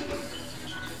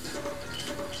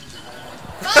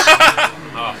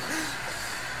 Oh.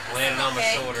 Landed on my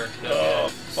Okay. shoulder. No Oh,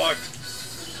 good. fuck.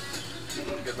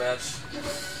 Good match.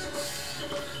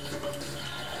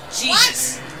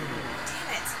 Jesus.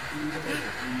 Damn it.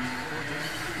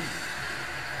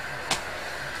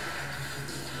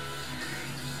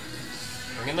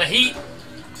 Bring in the heat.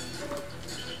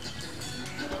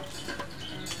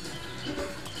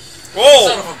 Whoa!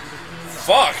 Son of a...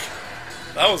 Fuck!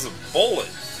 That was a bullet.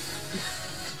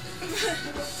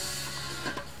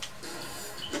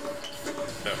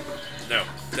 No. No.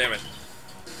 Damn it.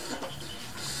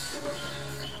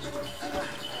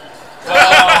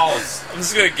 Balls! I'm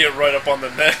just gonna get right up on the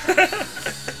net.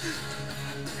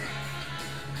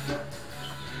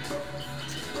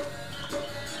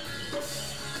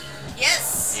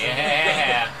 Yes!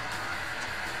 Yeah!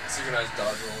 Synchronized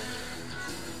dodge roll.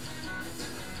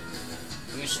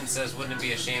 Lucian says, wouldn't it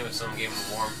be a shame if someone gave him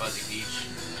a warm, fuzzy peach?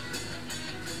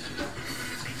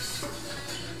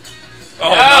 Oh,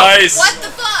 No! nice! What the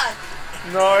fuck?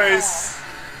 Nice!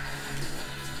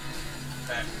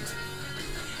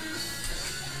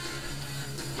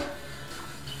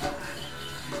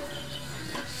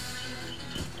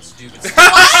 Stupid.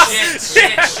 What?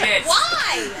 Shit!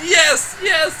 Why? Yes!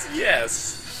 Yes!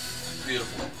 Yes!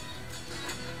 Beautiful.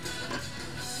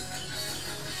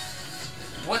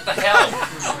 What the hell?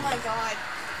 Oh my god.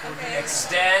 Okay.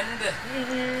 Extend.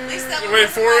 At least that one Wait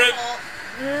wasn't for my it. fault.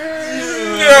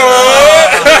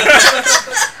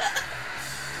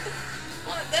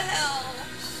 What the hell?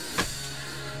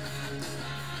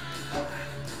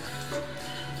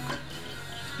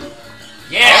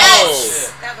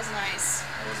 Yes! Oh. That was nice.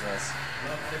 That was nice.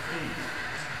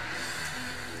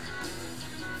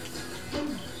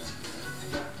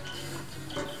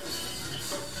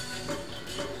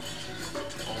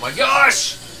 Oh my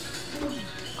gosh!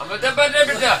 I'm a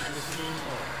da.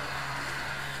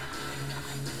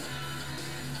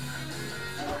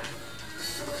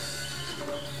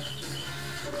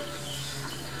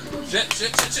 Shit.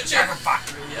 Fuck.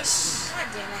 Yes. God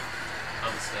damn it. I'm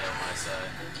gonna stay on my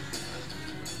side.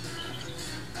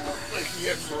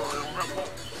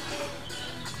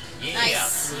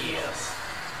 Yes. Nice. Yes.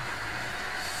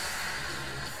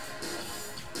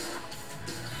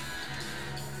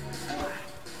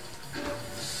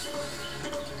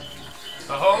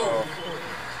 Oh.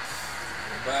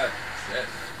 We're back. Shit.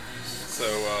 So,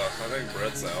 I think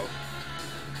Brett's out.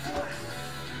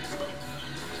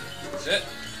 Shit.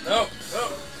 No.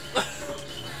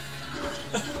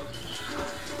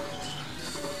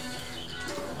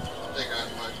 I think I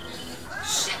might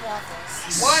Shit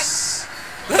waffles.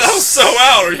 What? That was so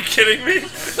out, are you kidding me?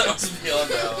 That was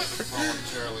beyond out.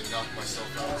 voluntarily knock myself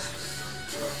out.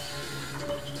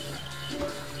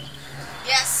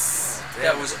 Yes.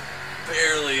 That was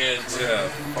barely in. Too. Yeah,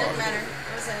 Didn't fuck. matter.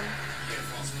 It was in.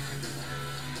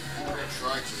 I'm gonna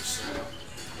try to, so.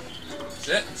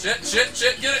 Shit.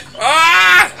 Get it.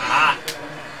 Ah! Ah.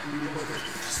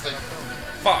 Just think.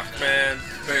 Fuck, man.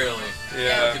 Barely.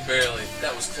 Yeah, Barely.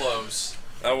 That was close.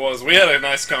 that was. We had a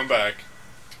nice comeback.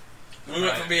 We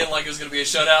went from being like it was going to be a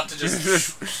shutout to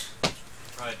just...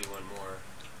 Probably do one more.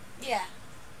 Yeah.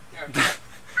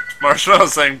 Marshmallow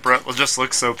was saying Brett will just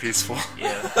look so peaceful. Yeah.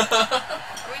 Are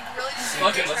we really just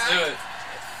Fuck gonna it, let's try? do it.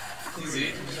 He's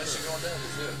eating. That shit going down.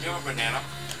 Let's do it. You have a banana?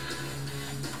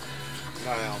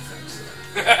 No, I don't think so.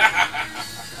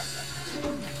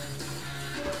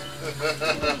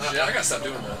 Yeah, I gotta stop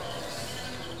doing that.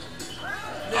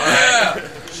 Yeah!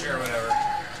 Sure, whatever.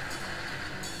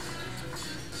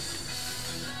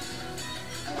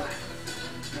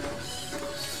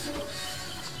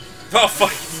 Oh,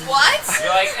 fuck. What? You're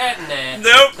like, nah.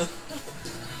 Nope.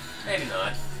 Maybe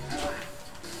not.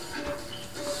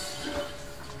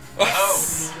 Oh,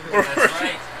 Oh, that's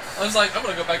right. I was like, I'm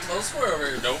gonna go back to the little square over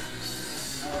here. Nope.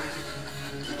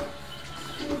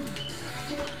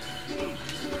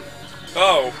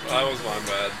 Oh, that was my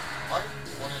bad. I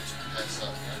wanted to pass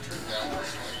up. Can I turn down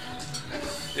this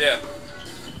light? Yeah.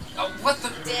 Oh, what the?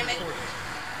 Damn it.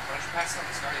 Why don't you pass out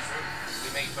the Scotty's room? We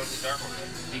make it totally dark over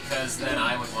there. Because then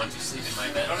I would want to sleep in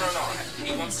my bed. No.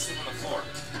 He wants to sleep on the floor.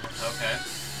 Okay.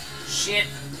 Shit.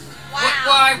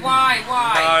 Wow. Why?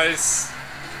 Nice.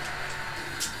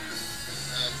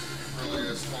 And really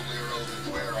is totally irrelevant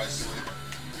where I sleep.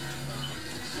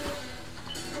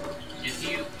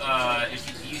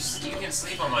 If you can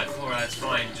sleep on my floor, that's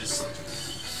fine. Just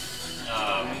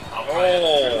I'll probably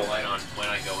turn the light on when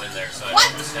I go in there, so I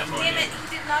What? don't step on Damn you. it.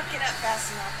 He did not get up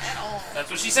fast enough at all. That's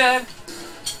what she said.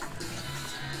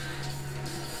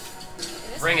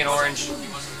 Bring it, Orange. He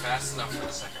wasn't fast enough for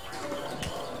the second round.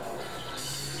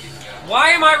 Why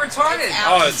am I retarded? It's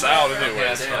out. Oh, it's out Okay,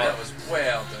 anyways. that's Damn, fine. that was way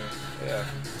out there. Yeah.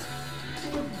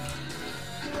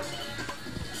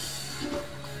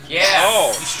 Yeah.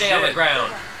 Oh, you stay on the shit.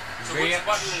 ground. So which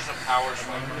button is a power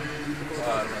swiper?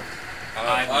 I don't know.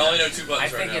 I I only know two I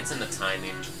buttons think right now. it's in the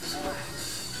timing.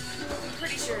 I'm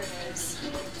pretty sure it is.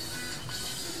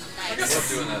 I guess I'm Nice.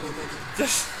 doing that.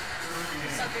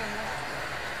 Stop doing that.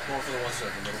 More for the ones that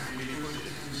are in the middle.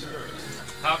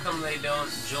 How come they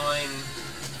don't join?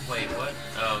 Wait, what?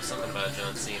 Oh, something about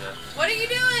John Cena. What are you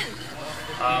doing?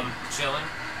 Chilling.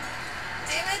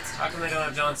 Damn it. How come they don't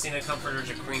have John Cena comforters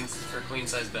or queen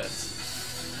size beds?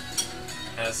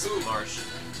 As Marsh.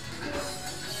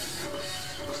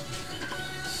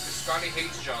 Scotty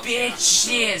hates John.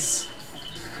 Bitches!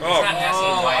 Oh,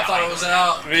 I thought it was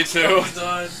out. me too.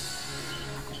 Done.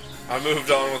 I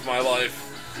moved on with my life.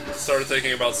 Started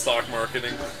thinking about stock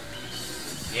marketing.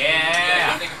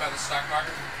 Yeah! You think about the stock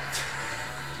market?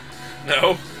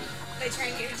 No. They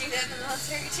train you to do that in the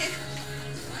military too?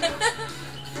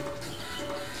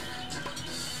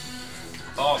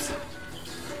 Awesome.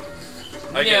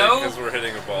 I get it because we're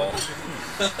hitting a ball.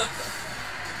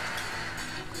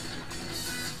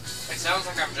 It sounds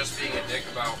like I'm just being a dick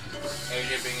about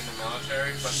AJ being in the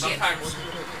military, but sometimes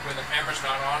when the camera's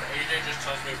not on, AJ just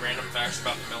tells me random facts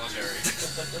about the military.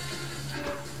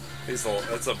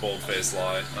 That's a bold-faced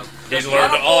lie.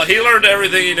 He learned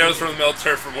everything he knows from the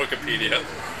military from Wikipedia.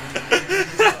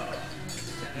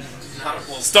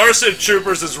 Starship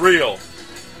Troopers is real.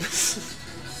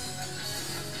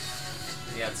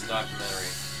 Yeah, it's a documentary.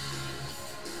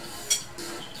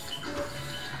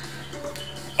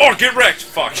 Oh, get wrecked!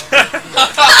 Fuck.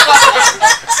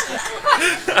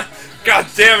 God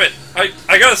damn it!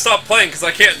 I gotta stop playing because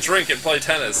I can't drink and play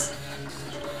tennis.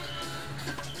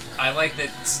 I like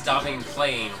that stopping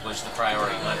playing was the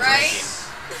priority, not Right?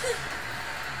 drinking.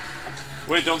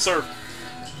 Wait, don't serve.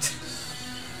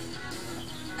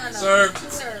 No. Serve.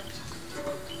 Serve.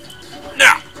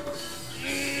 No!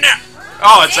 No!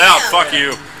 Oh, it's out. Damn. Fuck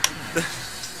you.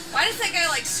 Why does that guy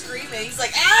like screaming? He's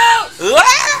like, ow!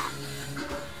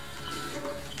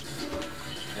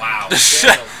 Wow.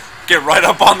 Get right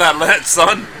up on that net,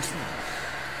 son.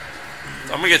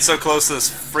 I'm gonna get so close to this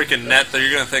freaking net that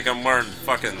you're gonna think I'm wearing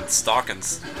fucking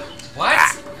stockings.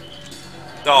 What?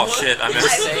 Oh shit, I missed.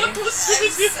 I'm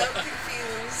so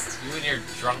confused. You and your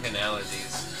drunken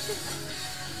allergies.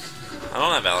 I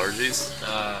don't have allergies.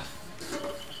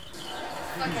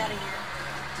 Fuck out of here.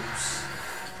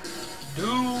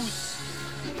 Deuce.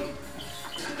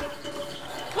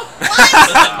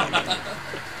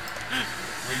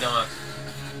 We don't.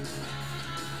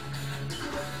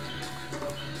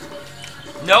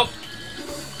 Nope.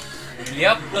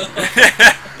 Yep.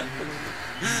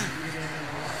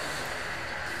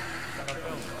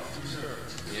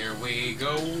 Here we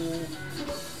go.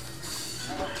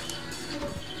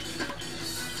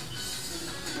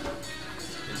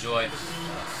 Enjoy.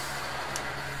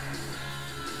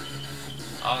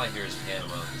 All I hear is piano in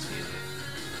this music.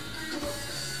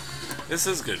 This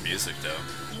is good music, though.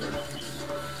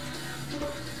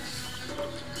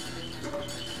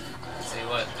 See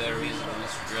what better music than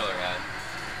Mr. Driller had.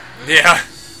 Yeah.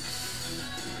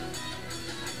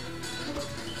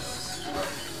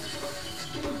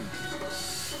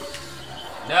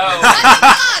 No!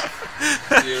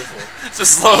 Beautiful.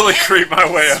 Just slowly creep my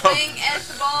way up. Swing at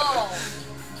the ball.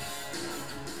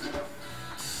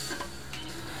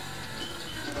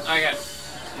 I got.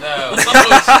 No.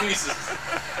 Oh, Jesus.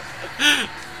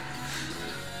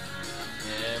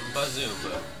 And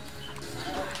Bazooka.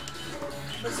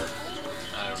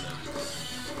 I don't know.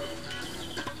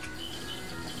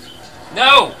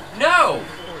 No! No!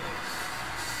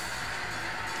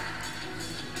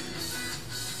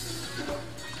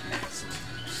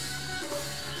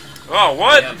 Oh,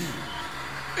 what? Yep.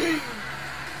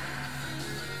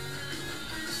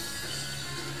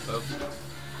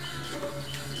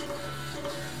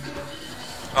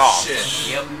 Oh,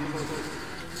 Shit. Yep.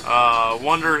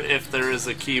 wonder if there is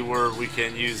a keyword we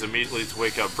can use immediately to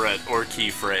wake up Brett, or key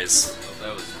phrase. Oh,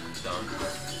 that was dumb.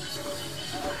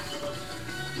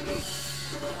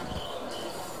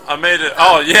 I made it.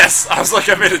 Oh, yes! I was like,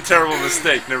 I made a terrible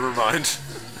mistake. Never mind.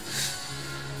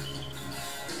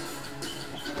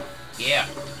 Yeah.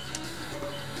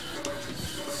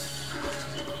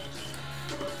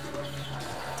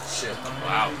 Shit.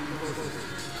 Wow.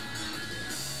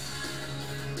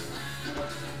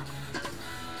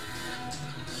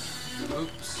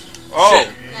 Oops. Oh! Shit.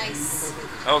 Nice.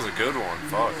 That was a good one.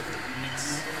 Fuck.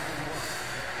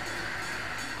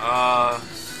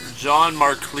 John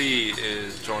Marclay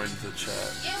is joined the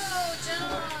chat. Yo,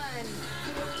 John.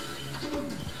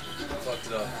 Fucked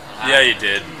it up. Yeah, you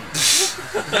did.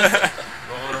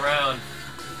 Rolling around.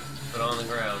 Put on the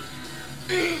ground.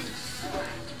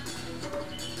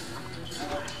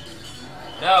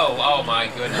 No! Oh my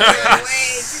goodness.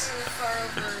 Way too far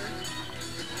over.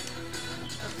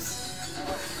 Oops.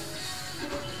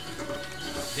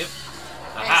 Yep.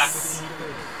 Aha. Nice.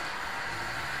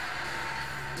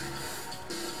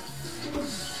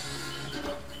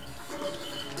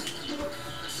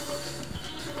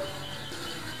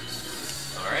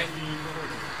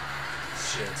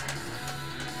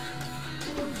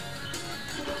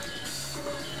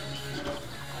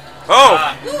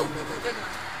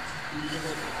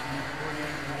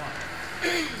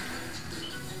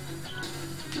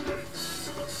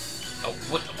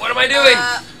 doing?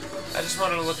 I just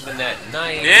wanted to look at the net.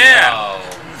 Nice. Yeah.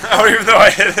 Oh, even though I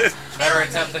hit it. Better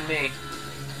attempt than me.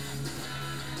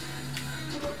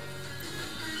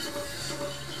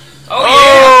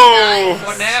 Oh, yeah!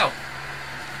 What now?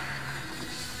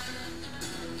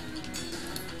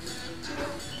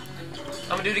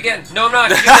 I'm gonna do it again. No, I'm not.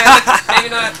 Maybe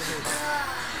not.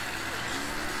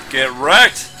 Get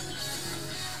wrecked.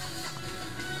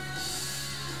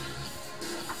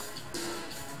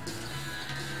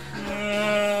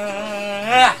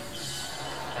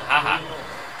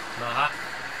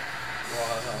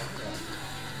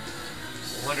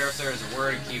 I wonder if there's a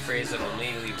word key phrase that will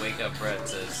immediately wake up Brett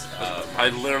says. I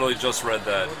literally just read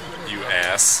that, you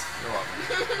ass. You're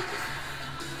welcome.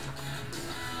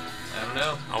 I don't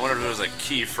know. I wonder if there's a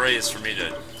key phrase for me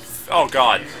to... Oh,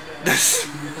 God.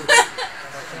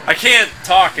 I can't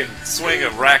talk and swing a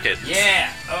racket.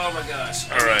 Yeah! Oh my gosh.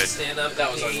 All right. Stand up.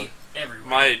 That was ugly.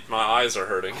 My eyes are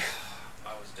hurting.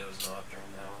 I was dozing off during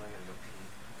that one. I gotta go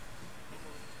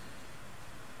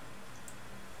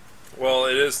pee. Well,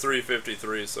 it is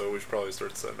 3:53, so we should probably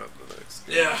start setting up the next.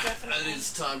 Yeah, I think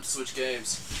it's time to switch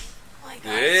games. Oh my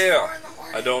God, Yeah. it's 4 in the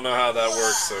morning. I don't know how that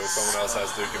works, so someone else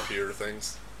has to do computer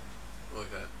things. Look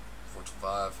at 4 till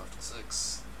 5, 5 till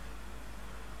 6.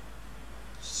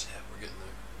 Shit, we're getting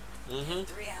there.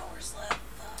 3 hours left.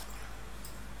 Fuck.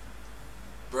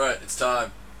 Brett, it's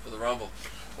time for the Rumble.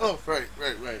 Oh, right.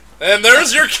 And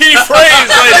there's your key phrase,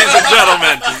 ladies and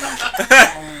gentlemen.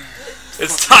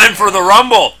 It's time for the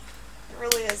Rumble. It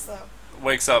really is, though.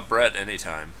 Wakes up Brett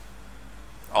anytime.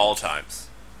 All times.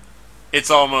 It's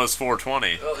almost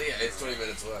 4:20. Oh, yeah, it's 20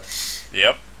 minutes left.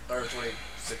 Yep. Or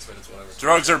 26 minutes, whatever.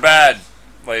 Drugs are bad,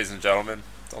 ladies and gentlemen.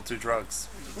 Don't do drugs.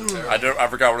 Terrible. I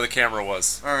forgot where the camera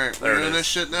was. Alright, There we're it doing is. this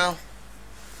shit now?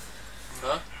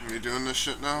 Huh? You doing this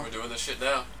shit now? We're doing this shit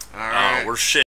now. Alright. We're shit.